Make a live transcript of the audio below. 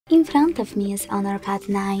In front of me is Honor Pad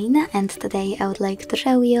 9, and today I would like to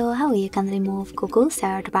show you how you can remove Google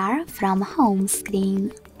search bar from home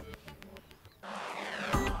screen.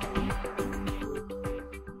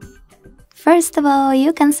 First of all,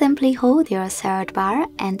 you can simply hold your search bar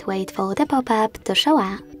and wait for the pop-up to show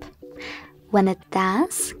up. When it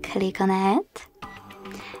does, click on it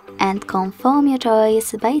and confirm your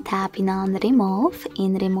choice by tapping on Remove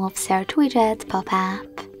in Remove Search Widget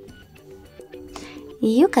pop-up.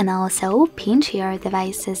 You can also pinch your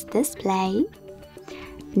device's display,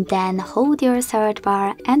 then hold your search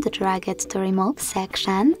bar and drag it to Remove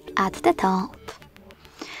section at the top.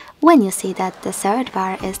 When you see that the search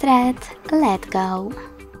bar is red, let go.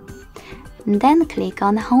 Then click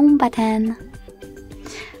on Home button.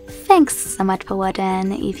 Thanks so much for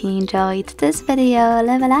watching. If you enjoyed this video,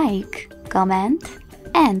 leave a like, comment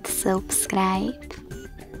and subscribe.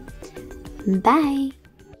 Bye!